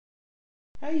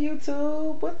Hey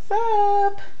YouTube, what's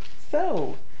up?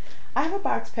 So, I have a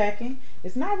box packing.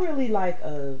 It's not really like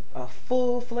a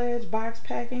full-fledged box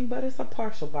packing, but it's a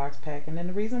partial box packing. And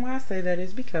the reason why I say that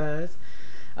is because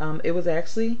it was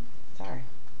actually, sorry,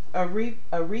 a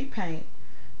repaint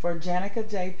for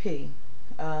Janicajp.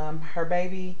 Her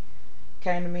baby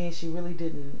came to me and she really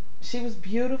didn't, she was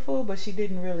beautiful, but she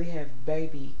didn't really have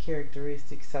baby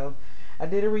characteristics. So I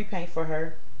did a repaint for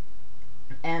her.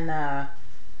 And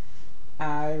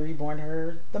I reborn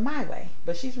her the my way.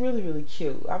 But she's really, really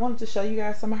cute. I wanted to show you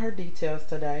guys some of her details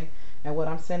today and what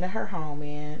I'm sending her home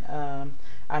in.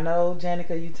 I know,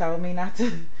 Janica, you told me not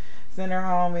to send her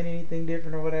home in anything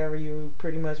different or whatever. You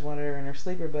pretty much wanted her in her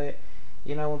sleeper. But,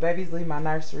 you know, when babies leave my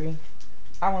nursery,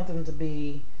 I want them to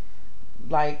be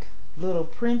like little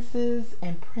princes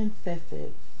and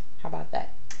princesses. How about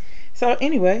that? So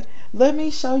anyway, let me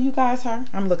show you guys her.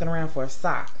 I'm looking around for a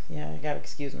sock. Yeah, you gotta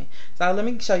excuse me. So let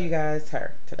me show you guys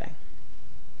her today.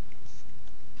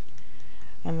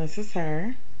 And this is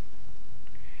her.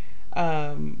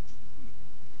 Um,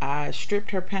 I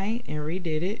stripped her paint and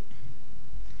redid it.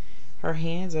 Her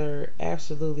hands are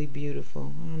absolutely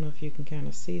beautiful. I don't know if you can kind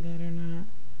of see that or not.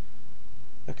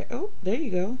 Okay, oh, there you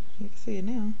go. You can see it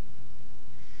now.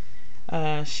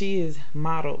 She is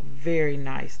modeled very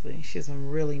nicely. She has some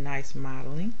really nice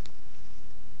modeling.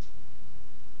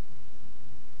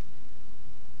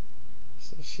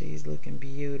 So she's looking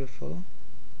beautiful.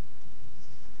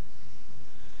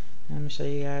 I'm going to show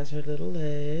you guys her little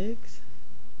legs.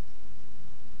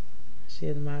 She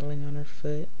has modeling on her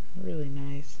foot. Really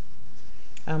nice.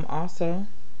 Also,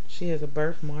 she has a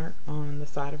birthmark on the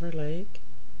side of her leg.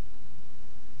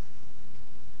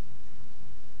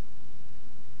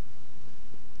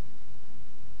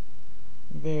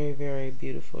 Very, very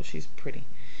beautiful. She's pretty.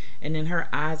 And then her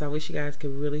eyes, I wish you guys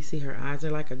could really see her eyes. Are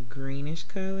like a greenish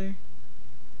color.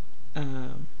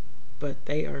 But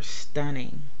they are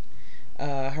stunning.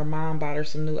 Her mom bought her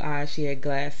some new eyes. She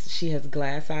has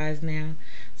glass eyes now.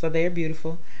 So they're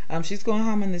beautiful. She's going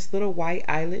home in this little white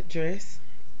eyelet dress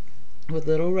with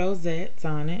little rosettes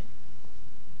on it.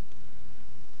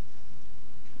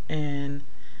 And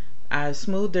I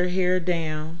smoothed her hair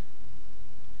down.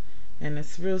 And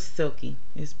it's real silky.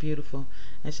 It's beautiful.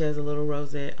 And she has a little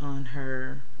rosette on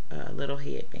her little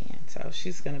headband. So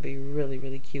she's going to be really,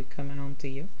 really cute coming home to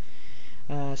you.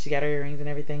 She got her earrings and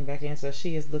everything back in. So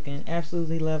she is looking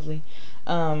absolutely lovely.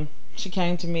 She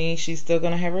came to me. She's still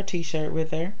going to have her t-shirt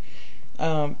with her.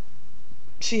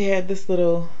 She had this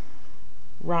little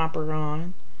romper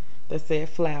on that said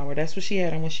flower. That's what she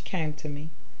had on when she came to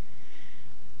me.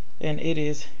 And it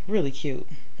is really cute.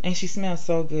 And she smells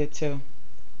so good too.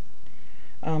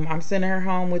 I'm sending her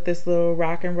home with this little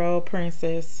rock and roll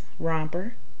princess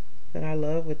romper that I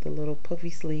love with the little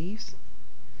puffy sleeves.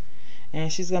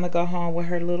 And she's going to go home with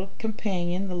her little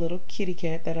companion, the little kitty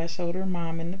cat that I showed her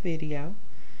mom in the video.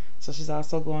 So she's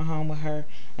also going home with her,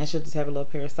 and she'll just have a little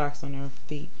pair of socks on her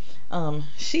feet.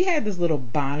 She had this little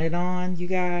bonnet on, you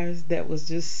guys, that was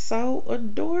just so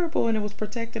adorable, and it was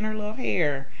protecting her little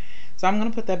hair. So I'm going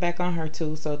to put that back on her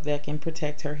too, so that can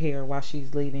protect her hair while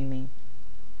she's leaving me.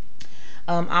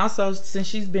 Also, since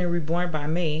she's been reborn by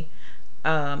me,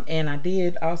 and I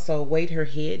did also weight her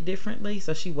head differently,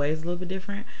 so she weighs a little bit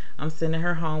different. I'm sending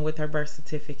her home with her birth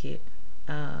certificate,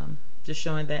 just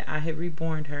showing that I had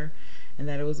reborn her and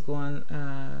that it was going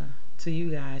to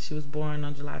you guys. She was born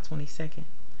on July 22nd,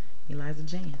 Eliza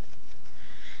Jan.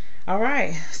 All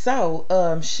right,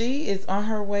 so she is on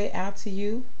her way out to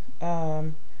you.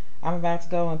 I'm about to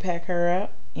go and pack her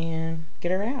up and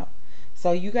get her out.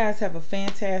 So you guys have a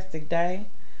fantastic day.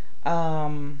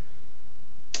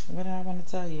 What did I want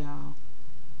to tell y'all?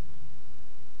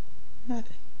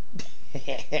 Nothing.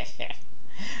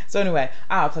 So anyway,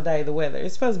 today the weather,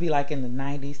 it's supposed to be like in the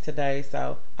 90s today,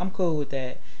 so I'm cool with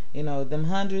that. You know, them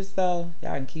hundreds though,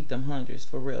 y'all can keep them hundreds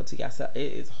for real to y'all. So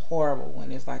it is horrible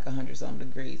when it's like 100 something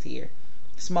degrees here.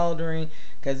 Smoldering,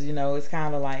 because you know, it's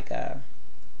kind of like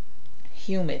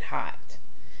humid hot.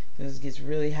 It gets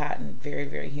really hot and very,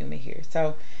 very humid here.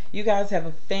 So you guys have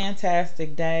a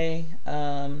fantastic day.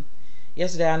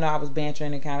 Yesterday I know I was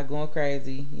bantering and kind of going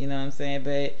crazy, you know what I'm saying,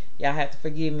 but y'all have to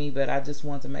forgive me. But I just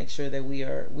want to make sure that we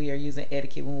are using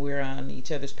etiquette when we're on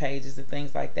each other's pages and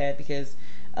things like that, because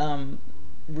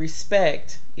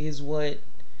respect is what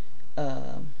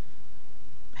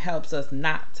helps us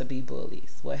not to be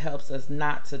bullies, what helps us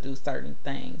not to do certain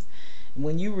things.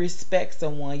 When you respect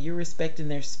someone, you're respecting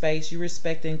their space, you're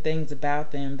respecting things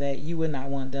about them that you would not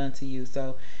want done to you.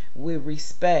 So with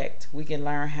respect, we can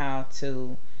learn how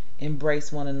to embrace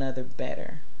one another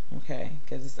better. Okay,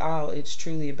 because it's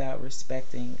truly about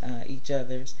respecting each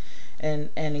other's and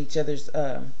each other's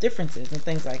differences and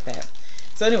things like that.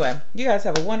 So anyway, you guys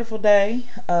have a wonderful day.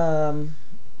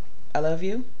 I love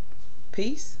you.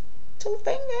 Peace. Two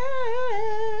fingers.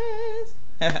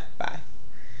 Bye.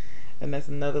 And that's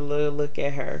another little look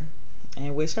at her,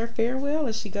 and wish her farewell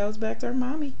as she goes back to her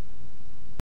mommy.